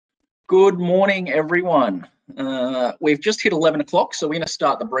Good morning, everyone. We've just hit 11 o'clock, so we're going to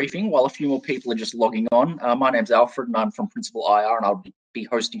start the briefing while a few more people are just logging on. My name's Alfred, and I'm from Principal IR, and I'll be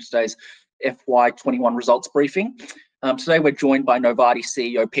hosting today's FY21 results briefing. Today, we're joined by Novatti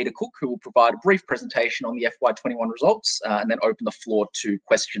CEO Peter Cook, who will provide a brief presentation on the FY21 results and then open the floor to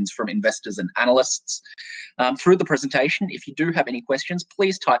questions from investors and analysts. Through the presentation, if you do have any questions,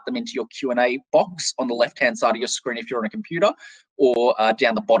 please type them into your Q&A box on the left-hand side of your screen if you're on a computer, or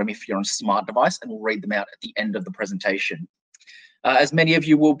down the bottom if you're on a smart device, and we'll read them out at the end of the presentation. As many of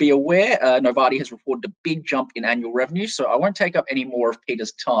you will be aware, Novatti has reported a big jump in annual revenue, so I won't take up any more of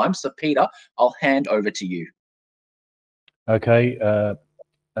Peter's time. So Peter, I'll hand over to you. Okay,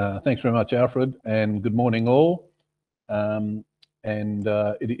 thanks very much, Alfred, and good morning all. It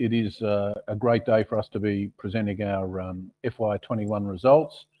is a great day for us to be presenting our FY21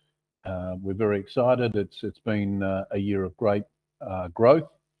 results. We're very excited. It's been a year of great growth,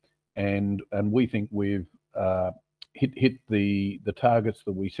 and we think we've hit the targets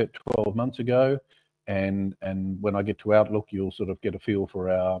that we set 12 months ago. And when I get to Outlook, you'll sort of get a feel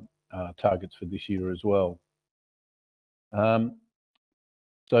for our targets for this year as well.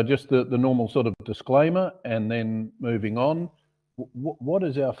 So just the normal sort of disclaimer, and then moving on. What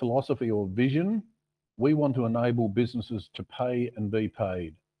is our philosophy or vision? We want to enable businesses to pay and be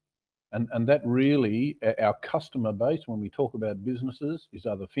paid. And that really, our customer base, when we talk about businesses, is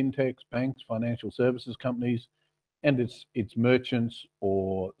other fintechs, banks, financial services companies, and it's merchants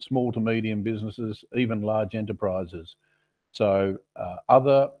or small to medium businesses, even large enterprises. So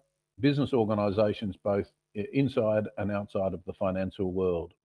other business organizations, both inside and outside of the financial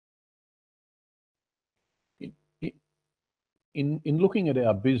world. In looking at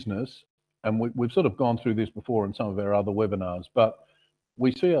our business, and we've sort of gone through this before in some of our other webinars, but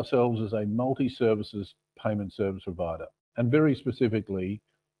we see ourselves as a multi-services payment service provider, and very specifically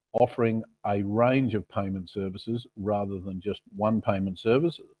offering a range of payment services rather than just one payment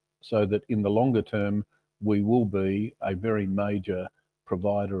service, so that in the longer term, we will be a very major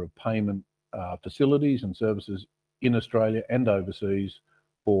provider of payment facilities and services in Australia and overseas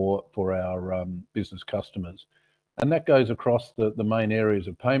for our business customers. And that goes across the main areas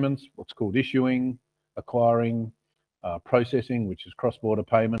of payments, what's called issuing, acquiring, processing, which is cross-border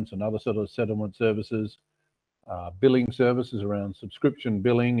payments and other sort of settlement services, billing services around subscription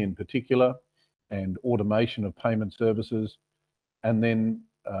billing in particular, and automation of payment services, and then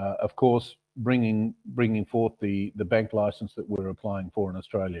of course bringing forth the bank license that we're applying for in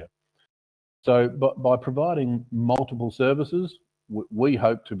Australia. So by providing multiple services, we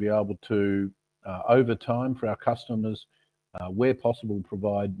hope to be able to over time for our customers, where possible,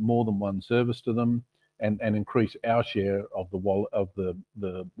 provide more than one service to them, and increase our share of the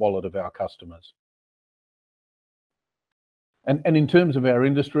wallet of our customers. And in terms of our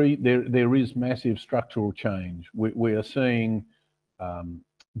industry, there is massive structural change. We are seeing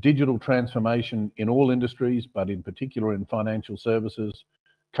digital transformation in all industries, but in particular in financial services.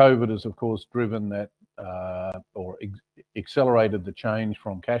 COVID has, of course, driven that or accelerated the change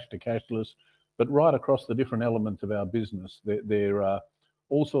from cash to cashless. But right across the different elements of our business, there are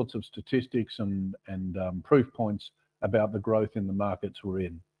all sorts of statistics and proof points about the growth in the markets we're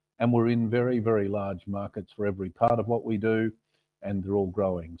in. And we're in very, very large markets for every part of what we do, and they're all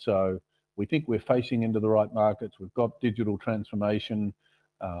growing. So we think we're facing into the right markets. We've got digital transformation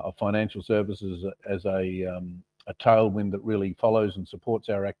of financial services as a tailwind that really follows and supports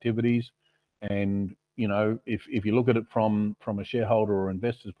our activities. And you know, if you look at it from a shareholder or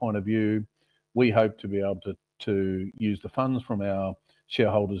investor's point of view, we hope to be able to use the funds from our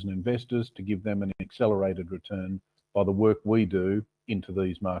shareholders and investors to give them an accelerated return by the work we do into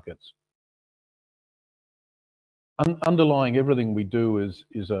these markets. Underlying everything we do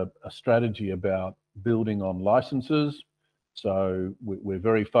is a strategy about building on licenses. So we're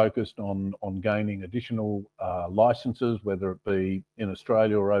very focused on gaining additional licenses, whether it be in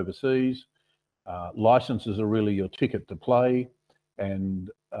Australia or overseas. Licenses are really your ticket to play, and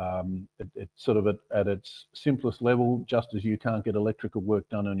it's sort of at its simplest level, just as you can't get electrical work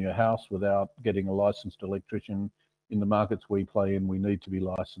done in your house without getting a licensed electrician. In the markets we play in, we need to be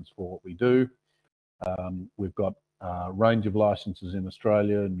licensed for what we do. We've got a range of licenses in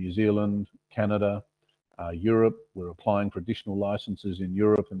Australia, New Zealand, Canada, Europe. We're applying for additional licenses in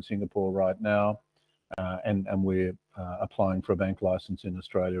Europe and Singapore right now, and we're applying for a bank license in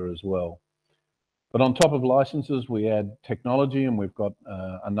Australia as well. But on top of licenses, we add technology, and we've got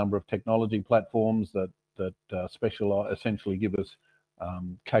a number of technology platforms that essentially give us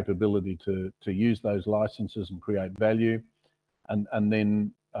capability to use those licenses and create value. And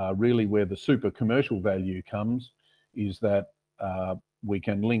then really where the super commercial value comes is that we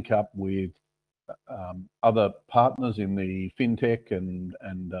can link up with other partners in the fintech and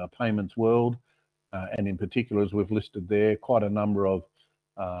payments world, and in particular, as we've listed there, quite a number of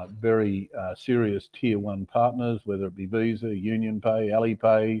very serious tier one partners, whether it be Visa, UnionPay,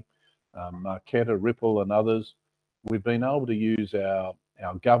 Alipay, Marqeta, Ripple, and others. We've been able to use our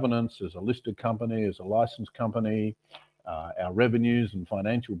governance as a listed company, as a licensed company, our revenues and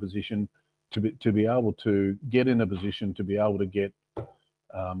financial position to be able to get in a position to be able to get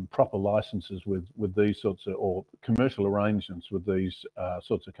proper licenses with these sorts of, or commercial arrangements with these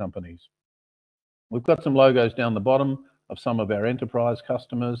sorts of companies. We've got some logos down the bottom of some of our enterprise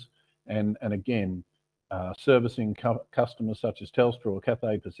customers, and again, servicing customers such as Telstra or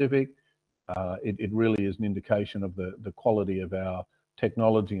Cathay Pacific. It really is an indication of the quality of our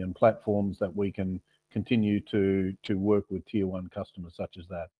technology and platforms that we can continue to work with tier one customers such as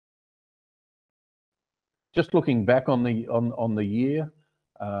that. Just looking back on the year,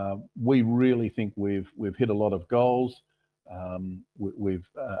 we really think we've hit a lot of goals. We've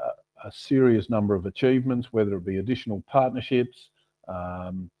a serious number of achievements, whether it be additional partnerships,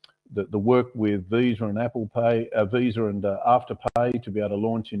 the work with Visa and Apple Pay, Visa and Afterpay to be able to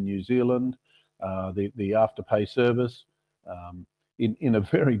launch in New Zealand, the Afterpay service. In a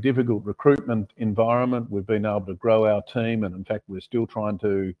very difficult recruitment environment, we've been able to grow our team, and in fact, we're still trying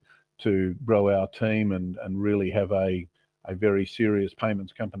to grow our team and really have a very serious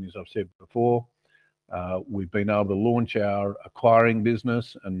payments company, as I've said before. We've been able to launch our acquiring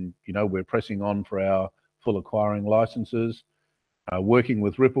business, and we're pressing on for our full acquiring licenses. Working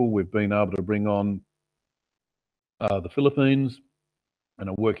with Ripple, we've been able to bring on the Philippines, and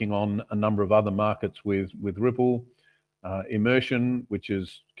are working on a number of other markets with Ripple. Immersion, which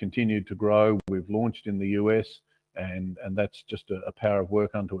has continued to grow, we've launched in the US, and that's just a power of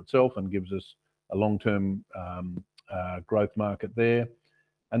work unto itself and gives us a long-term growth market there.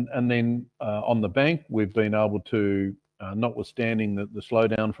 And then on the bank, we've been able to, notwithstanding the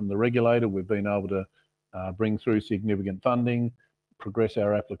slowdown from the regulator, we've been able to bring through significant funding, progress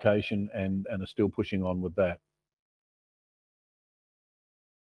our application, and are still pushing on with that.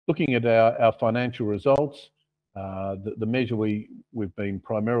 Looking at our financial results, the measure we've been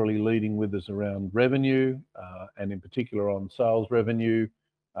primarily leading with is around revenue, and in particular on sales revenue.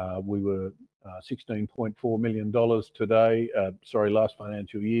 We were $16.4 million last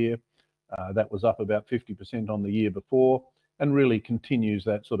financial year. That was up about 50% on the year before, and really continues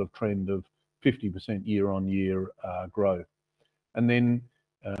that sort of trend of 50% year-on-year growth. And then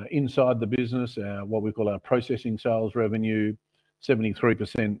inside the business, what we call our processing sales revenue,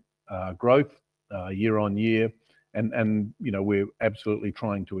 73% growth year-on-year, and we're absolutely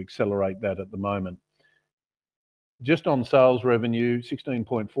trying to accelerate that at the moment. Just on sales revenue,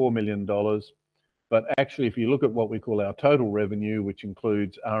 $16.4 million, but actually if you look at what we call our total revenue, which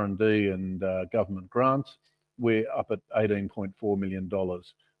includes R&D and government grants, we're up at $18.4 million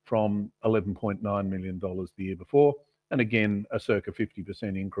from $11.9 million the year before, and again, a circa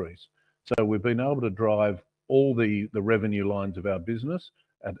 50% increase. So we've been able to drive all the revenue lines of our business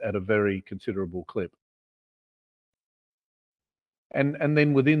at a very considerable clip. And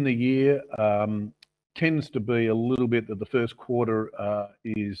then within the year, tends to be a little bit that the first quarter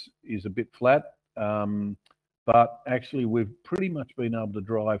is a bit flat, but actually we've pretty much been able to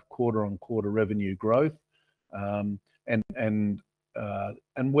drive quarter-on-quarter revenue growth, and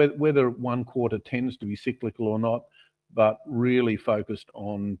whether one quarter tends to be cyclical or not, but really focused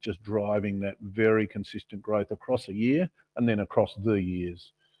on just driving that very consistent growth across a year and then across the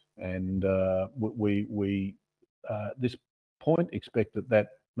years. And we this point expect that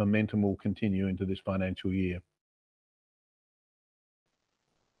momentum will continue into this financial year.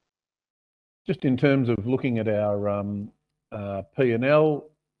 Just in terms of looking at our P&L,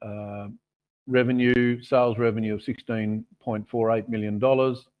 revenue, sales revenue of $16.48 million,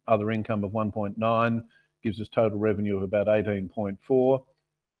 other income of 1.9, gives us total revenue of about 18.4.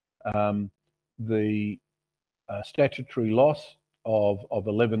 The statutory loss of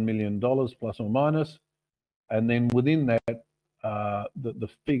 $11 million plus or minus, and then within that, the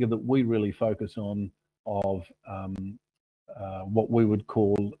figure that we really focus on of what we would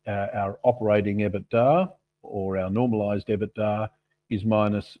call our operating EBITDA, or our normalized EBITDA, is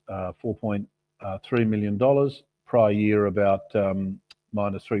minus $4.3 million, prior year about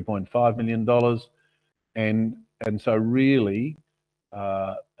minus $3.5 million. And so really,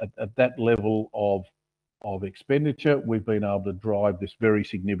 at that level of expenditure, we've been able to drive this very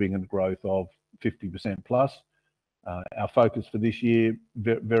significant growth of 50% plus. Our focus for this year,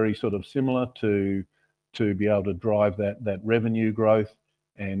 very sort of similar to be able to drive that revenue growth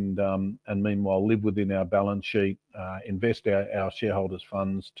and meanwhile live within our balance sheet, invest our shareholders'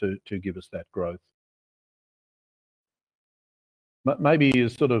 funds to give us that growth. Maybe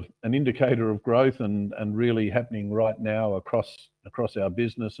is sort of an indicator of growth and really happening right now across our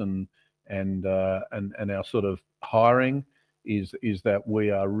business and our sort of hiring is that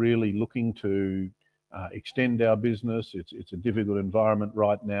we are really looking to extend our business. It's a difficult environment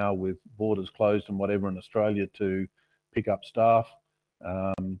right now with borders closed and whatever in Australia to pick up staff,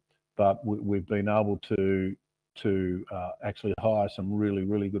 but we've been able to actually hire some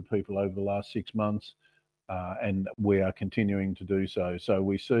really good people over the last 6 months, and we are continuing to do so. So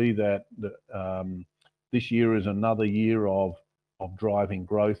we see that this year is another year of driving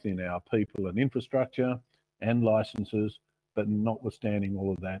growth in our people and infrastructure and licenses, but notwithstanding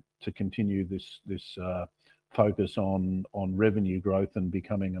all of that, to continue this focus on revenue growth and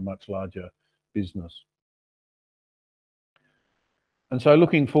becoming a much larger business. And so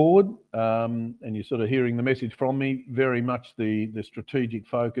looking forward, and you're sort of hearing the message from me, very much the strategic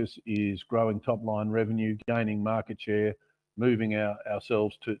focus is growing top line revenue, gaining market share, moving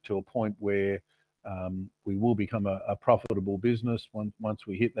ourselves to a point where we will become a profitable business once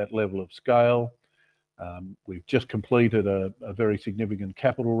we hit that level of scale. We've just completed a very significant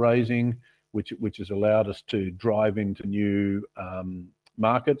capital raising, which has allowed us to drive into new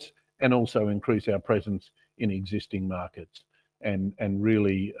markets and also increase our presence in existing markets and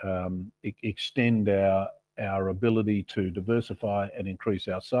really extend our ability to diversify and increase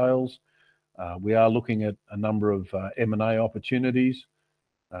our sales. We are looking at a number of M&A opportunities.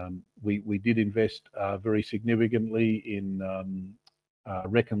 We did invest very significantly in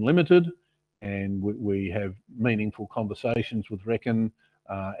Reckon Limited, and we have meaningful conversations with Reckon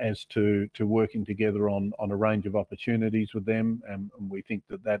as to working together on a range of opportunities with them, and we think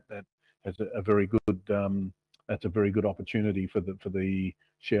that has a very good that's a very good opportunity for the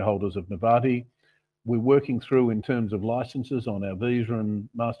shareholders of Novatti. We're working through in terms of licenses on our Visa and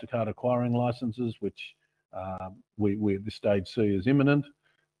MasterCard acquiring licenses, which we at this stage see as imminent.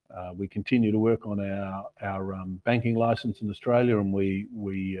 We continue to work on our banking license in Australia, and we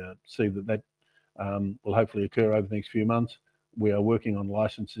see that will hopefully occur over the next few months. We are working on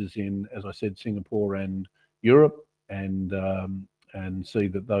licenses in, as I said, Singapore and Europe, and see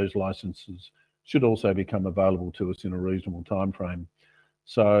that those licenses should also become available to us in a reasonable time frame.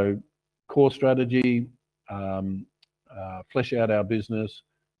 So core strategy, flesh out our business,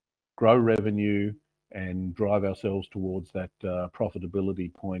 grow revenue, and drive ourselves towards that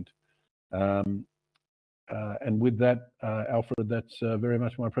profitability point. And with that, Alfred, that's very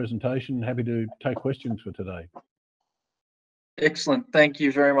much my presentation. Happy to take questions for today. Excellent. Thank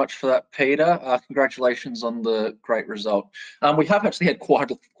you very much for that, Peter. Congratulations on the great result. We have actually had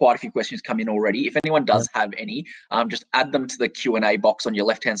quite a few questions come in already. If anyone does have any, just add them to the Q&A box on your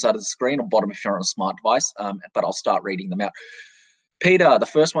left-hand side of the screen or bottom if you're on a smart device, but I'll start reading them out. Peter, the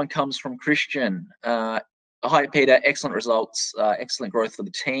first one comes from Christian. Hi, Peter. Excellent results. Excellent growth for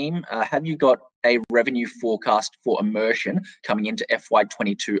the team. Have you got a revenue forecast for immersion coming into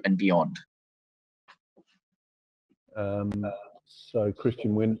FY22 and beyond? So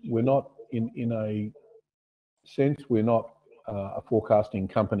Christian, we're not in a sense, we're not a forecasting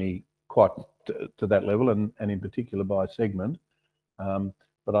company quite to that level, and in particular by segment.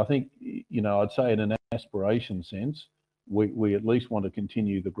 But I think, I'd say in an aspiration sense, we at least want to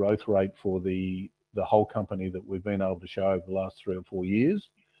continue the growth rate for the whole company that we've been able to show over the last 3 or 4 years.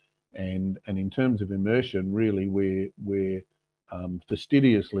 And in terms of immersion, really we're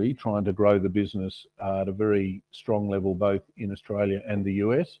fastidiously trying to grow the business at a very strong level, both in Australia and the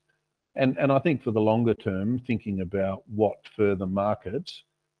US. And I think for the longer term, thinking about what further markets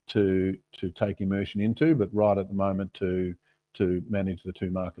to take immersion into, but right at the moment to manage the 2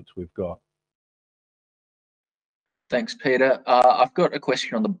 markets we've got. Thanks, Peter. I've got a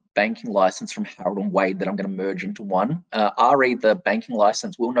question on the banking license from Harold and Wade that I'm going to merge into one. RE, the banking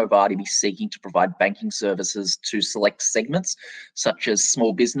license, will Novatti be seeking to provide banking services to select segments, such as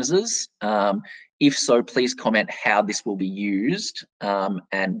small businesses? If so, please comment how this will be used.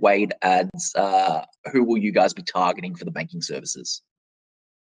 And Wade adds, who will you guys be targeting for the banking services?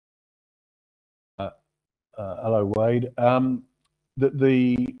 Hello, Wade.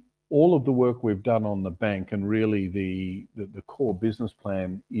 All of the work we've done on the bank, and really the core business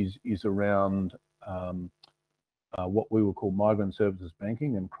plan is around what we will call migrant services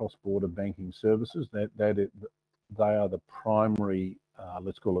banking and cross-border banking services. They are the primary,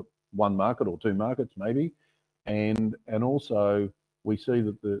 let's call it 1 market or 2 markets maybe, and also we see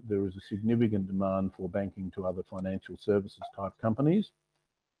that there is a significant demand for banking to other financial services type companies.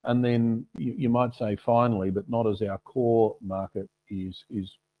 And then you might say finally, but not as our core market,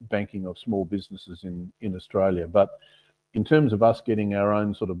 is banking of small businesses in Australia. But in terms of us getting our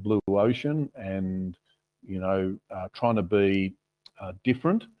own sort of blue ocean and, trying to be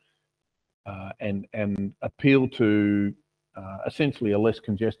different and appeal to essentially a less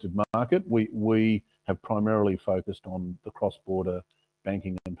congested market, we have primarily focused on the cross-border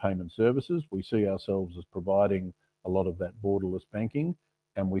banking and payment services. We see ourselves as providing a lot of that borderless banking,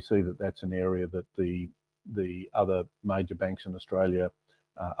 and we see that that's an area that the other major banks in Australia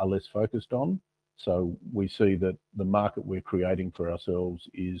are less focused on. So we see that the market we're creating for ourselves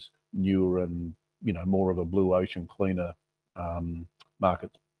is newer and more of a blue ocean, cleaner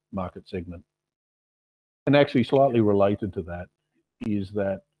market segment. And actually, slightly related to that is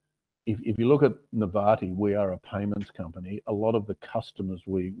that if you look at Novatti, we are a payments company. A lot of the customers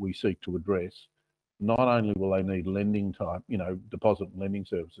we seek to address, not only will they need lending type, deposit and lending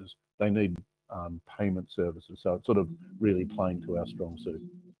services, they need payment services. So it's sort of really playing to our strong suit.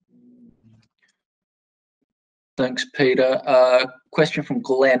 Thanks, Peter. Question from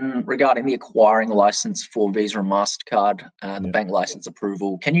Glenn regarding the acquiring license for Visa and MasterCard, the bank license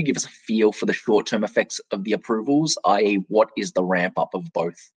approval. Can you give us a feel for the short-term effects of the approvals, i.e. what is the ramp up of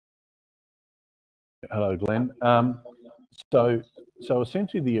both? Hello, Glenn. So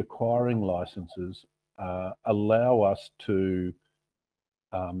essentially the acquiring licenses allow us to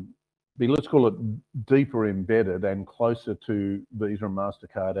be, let's call it, deeper embedded and closer to Visa and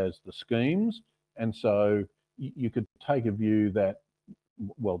MasterCard as the schemes. And so you could take a view that,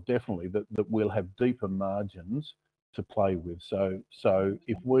 well, definitely that we'll have deeper margins to play with. So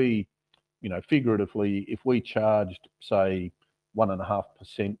if we, figuratively, if we charged, say,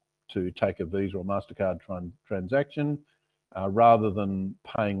 1.5% to take a Visa or MasterCard transaction, rather than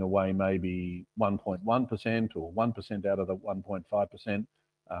paying away maybe 1.1% or 1% out of the 1.5%,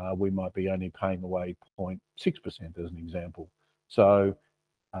 we might be only paying away 0.6% as an example. So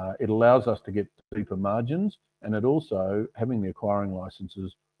it allows us to get deeper margins, and it also, having the acquiring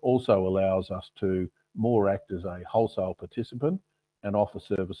licenses, also allows us to more act as a wholesale participant and offer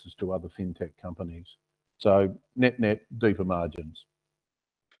services to other fintech companies. So net, deeper margins.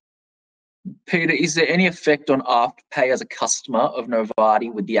 Peter, is there any effect on Afterpay as a customer of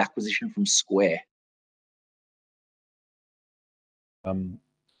Novatti with the acquisition from Square?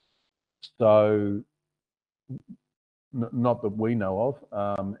 So not that we know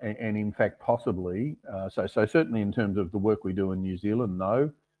of, and in fact possibly. So certainly in terms of the work we do in New Zealand, no,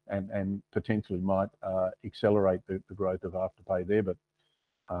 and potentially might accelerate the growth of Afterpay there.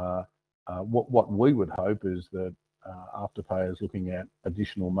 But what we would hope is that Afterpay is looking at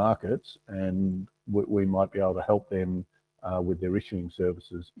additional markets, and we might be able to help them with their issuing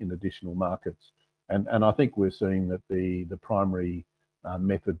services in additional markets. And I think we're seeing that the primary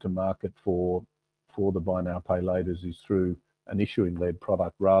method to market for the buy now, pay laters is through an issuing-led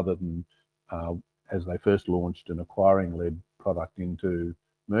product rather than, as they first launched, an acquiring-led product into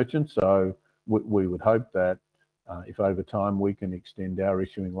merchants. So we would hope that if over time we can extend our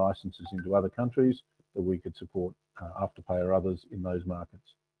issuing licenses into other countries, that we could support Afterpay or others in those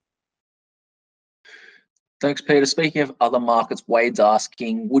markets. Thanks, Peter. Speaking of other markets, Wade's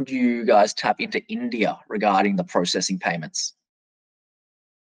asking, would you guys tap into India regarding the processing payments?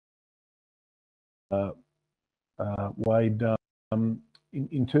 Wade,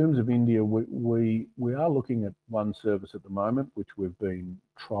 in terms of India, we are looking at one service at the moment, which we've been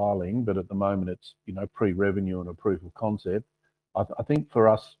trialing, but at the moment it's pre-revenue and a proof of concept. I think for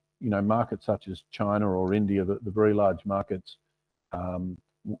us, markets such as China or India, the very large markets, one,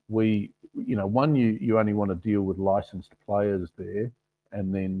 you only want to deal with licensed players there,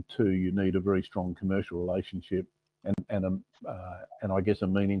 and then two, you need a very strong commercial relationship and I guess a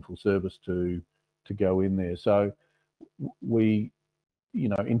meaningful service to go in there. So we,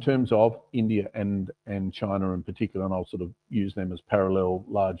 in terms of India and China in particular, and I'll sort of use them as parallel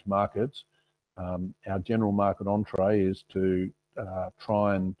large markets, our general market entree is to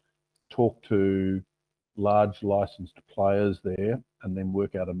try and talk to large licensed players there and then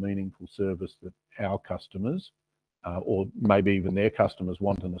work out a meaningful service that our customers or maybe even their customers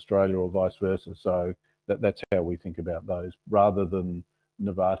want in Australia or vice versa. So that's how we think about those, rather than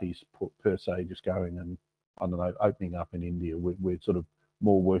Novatti's per se just going and, I don't know, opening up in India. We're sort of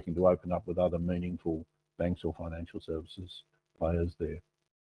more working to open up with other meaningful banks or financial services players there.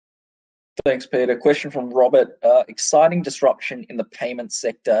 Thanks, Peter. Question from Robert. Exciting disruption in the payment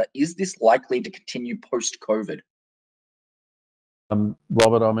sector. Is this likely to continue post-COVID?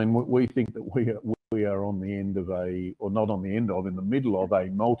 Robert, I mean, we think that we are on the end of or not on the end of, in the middle of a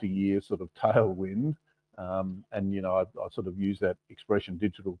multi-year sort of tailwind. And, I sort of use that expression,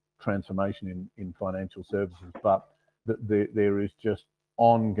 digital transformation in financial services. But there is just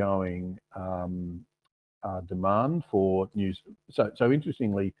ongoing demand for new. So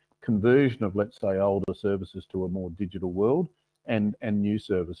interestingly, conversion of, let's say, older services to a more digital world, and new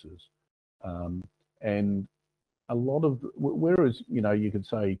services, and a lot of, whereas, you could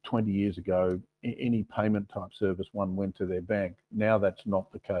say 20 years ago, any payment type service one went to their bank. Now that's not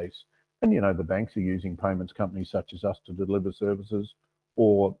the case. And, the banks are using payments companies such as us to deliver services,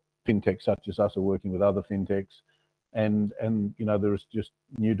 or fintechs such as us are working with other fintechs. And there is just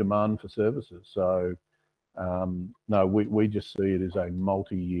new demand for services. So, no, we just see it as a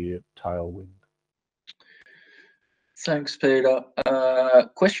multi-year tailwind. Thanks, Peter.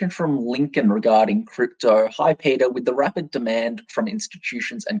 Question from Lincoln regarding crypto. Hi, Peter. With the rapid demand from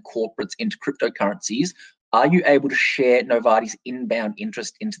institutions and corporates into cryptocurrencies, are you able to share Novatti's inbound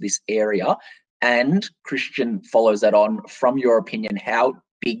interest into this area? And Christian follows that on. From your opinion, how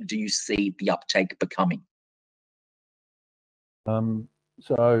big do you see the uptake becoming? Thanks,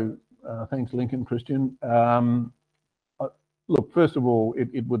 Lincoln, Christian. Look, first of all,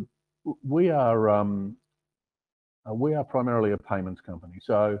 we are primarily a payments company.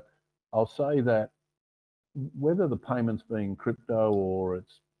 So I'll say that whether the payment's being crypto, or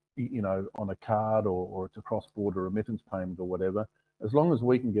it's, on a card, or it's a cross-border remittance payment or whatever, as long as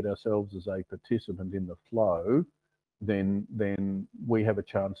we can get ourselves as a participant in the flow, then we have a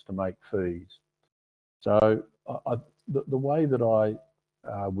chance to make fees. So the way that I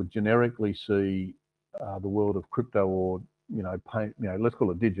would generically see the world of crypto, or let's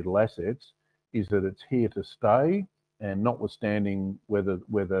call it digital assets, is that it's here to stay, and notwithstanding whether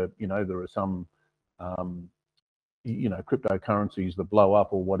there are some cryptocurrencies that blow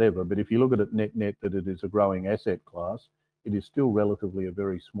up or whatever, but if you look at it net that it is a growing asset class, it is still relatively a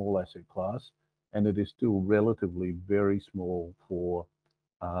very small asset class, and it is still relatively very small for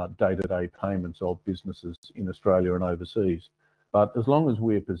day-to-day payments of businesses in Australia and overseas. But as long as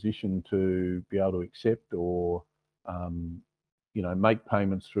we're positioned to be able to accept or make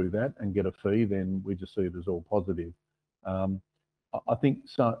payments through that and get a fee, then we just see it as all positive. I think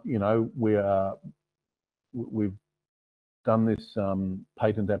we've done this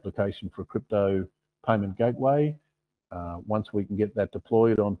patent application for a crypto payment gateway. Once we can get that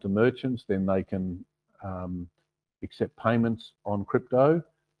deployed onto merchants, then they can accept payments on crypto.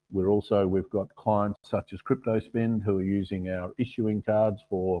 We've got clients such as CryptoSpend who are using our issuing cards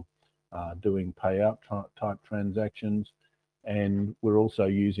for doing payout type transactions. And we're also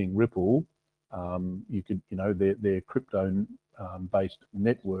using Ripple, their crypto based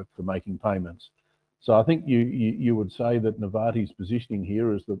network for making payments. So I think you would say that Novatti's positioning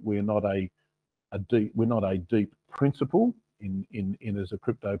here is that we're not a deep principal in as a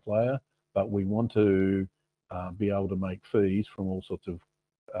crypto player, but we want to be able to make fees from all sorts of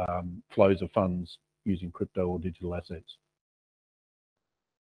flows of funds using crypto or digital assets.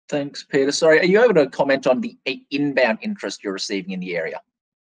 Thanks, Peter. Sorry, are you able to comment on the inbound interest you're receiving in the area?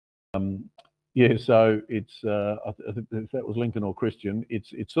 Yeah, so it's I think if that was Lincoln or Christian,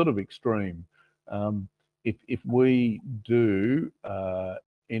 it's sort of extreme. If we do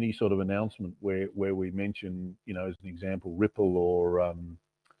any sort of announcement where we mention, as an example, Ripple or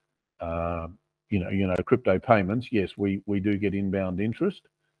crypto payments, yes, we do get inbound interest.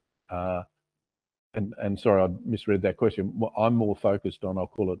 And sorry, I misread that question. I'm more focused on, I'll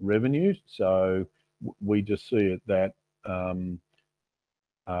call it revenues. So we just see it that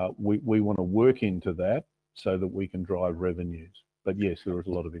we want to work into that so that we can drive revenues. But yes, there is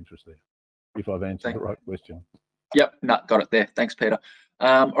a lot of interest there, if I've answered the right question. Yep, no, got it there. Thanks, Peter.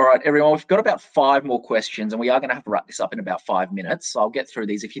 All right, everyone, we've got about 5 more questions, and we are going to have to wrap this up in about 5 minutes. So I'll get through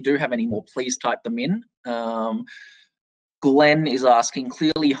these. If you do have any more, please type them in. Glenn is asking,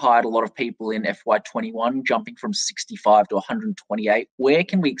 clearly hired a lot of people in FY21, jumping from 65 to 128. Where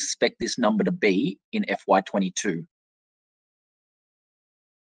can we expect this number to be in FY22?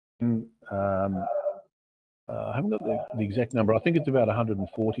 I haven't got the exact number. I think it's about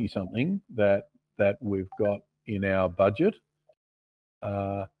 140 something that we've got in our budget,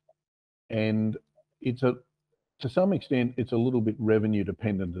 and to some extent it's a little bit revenue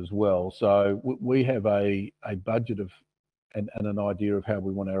dependent as well. So we have a budget of and an idea of how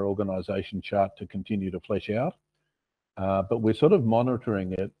we want our organisation chart to continue to flesh out, but we're sort of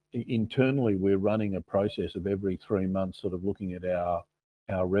monitoring it internally. We're running a process of every 3 months, sort of looking at our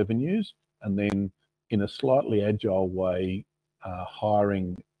revenues, and then in a slightly agile way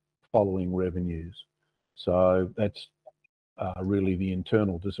hiring following revenues. So that's really the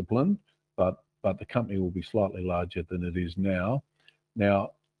internal discipline, but the company will be slightly larger than it is now.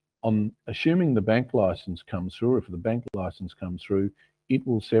 Now, on assuming the bank license comes through, if the bank license comes through, it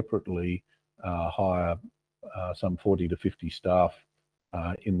will separately hire some 40 to 50 staff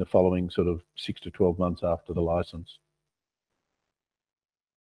in the following sort of 6 to 12 months after the license.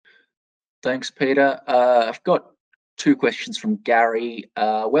 Thanks, Peter. I've got two questions from Gary.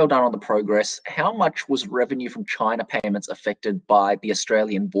 Well done on the progress. How much was revenue from China payments affected by the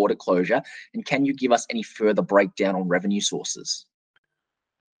Australian border closure? And can you give us any further breakdown on revenue sources?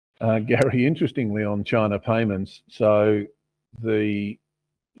 Gary, interestingly on China payments, so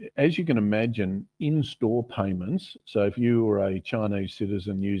as you can imagine, in-store payments, so if you were a Chinese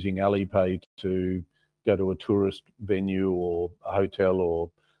citizen using Alipay to go to a tourist venue or a hotel or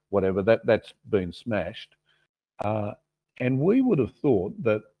whatever, that's been smashed. And we would have thought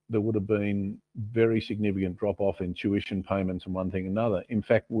that there would have been very significant drop-off in tuition payments and one thing and another. In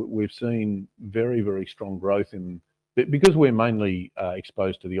fact, we've seen very, very strong growth because we're mainly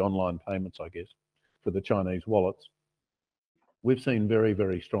exposed to the online payments, I guess, for the Chinese wallets. We've seen very,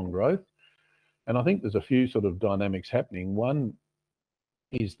 very strong growth. And I think there's a few sort of dynamics happening. One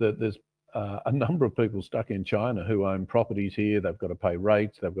is that there's a number of people stuck in China who own properties here. They've got to pay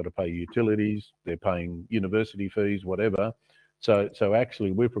rates, they've got to pay utilities, they're paying university fees, whatever. So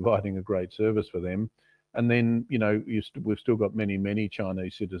actually we're providing a great service for them. And then, you know, we've still got many, many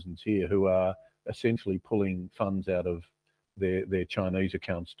Chinese citizens here who are essentially pulling funds out of their Chinese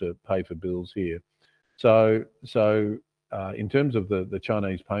accounts to pay for bills here. So in terms of the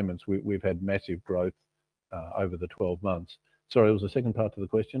Chinese payments, we've had massive growth over the 12 months. Sorry, there was a second part to the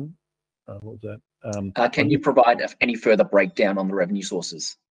question. What was that? Can you provide any further breakdown on the revenue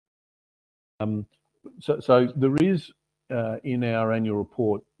sources? So there is, in our annual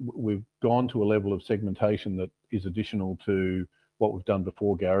report, we've gone to a level of segmentation that is additional to what we've done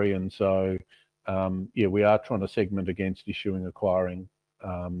before, Gary. And so, yeah, we are trying to segment against issuing, acquiring,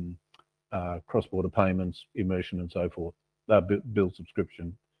 cross-border payments, immersion, and so forth. Bill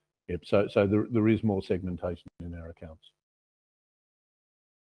subscription. Yep. So there is more segmentation in our accounts.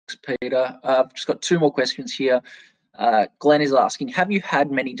 Thanks, Peter. I've just got two more questions here. Glenn is asking, have you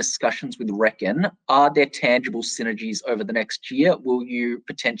had many discussions with Reckon? Are there tangible synergies over the next year? Will you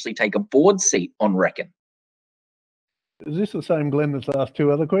potentially take a board seat on Reckon? Is this the same Glenn that's asked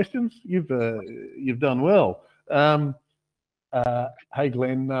two other questions? You've done well. Hey,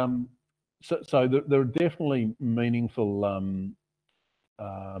 Glenn. So there are definitely meaningful,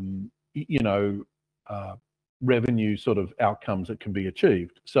 revenue sort of outcomes that can be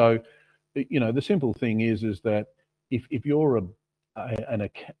achieved. So, the simple thing is that if you're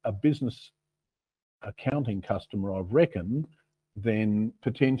a business accounting customer of Reckon, then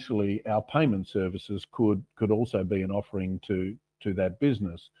potentially our payment services could also be an offering to that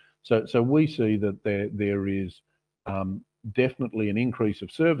business. So we see that there is definitely an increase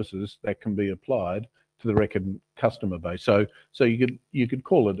of services that can be applied to the Reckon customer base. So you could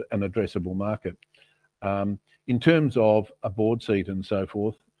call it an addressable market. In terms of a board seat and so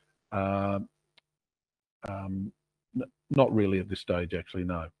forth, not really at this stage, actually,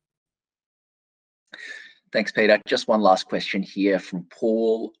 no. Thanks, Peter. Just one last question here from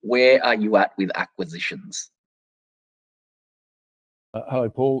Paul. Where are you at with acquisitions? Hello,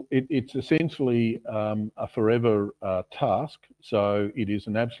 Paul. It's essentially a forever task. So it is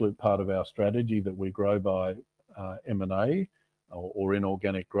an absolute part of our strategy that we grow by M&A or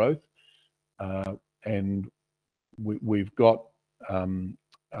inorganic growth. And we've got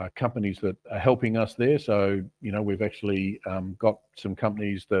companies that are helping us there. So, we've actually got some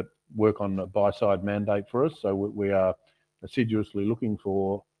companies that work on a buy-side mandate for us. So we are assiduously looking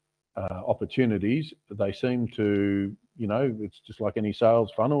for opportunities. They seem to, it's just like any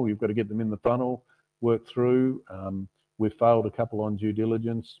sales funnel. You've got to get them in the funnel, work through. We've failed a couple on due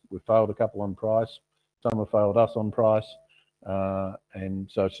diligence. We've failed a couple on price. Some have failed us on price. And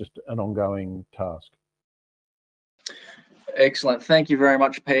so it's just an ongoing task. Excellent. Thank you very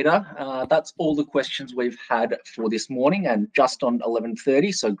much, Peter. That's all the questions we've had for this morning and just on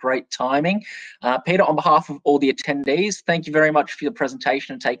 11:30, so great timing. Peter, on behalf of all the attendees, thank you very much for your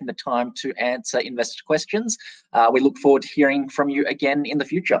presentation and taking the time to answer investor questions. We look forward to hearing from you again in the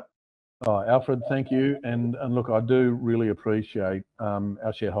future. Alfred, thank you. And look, I do really appreciate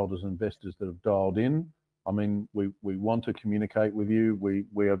our shareholders and investors that have dialed in. I mean, we want to communicate with you.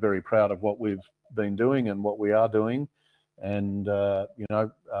 We are very proud of what we've been doing and what we are doing. And,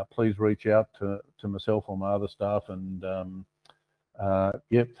 please reach out to myself or my other staff. And,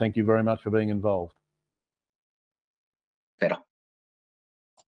 thank you very much for being involved. Peter.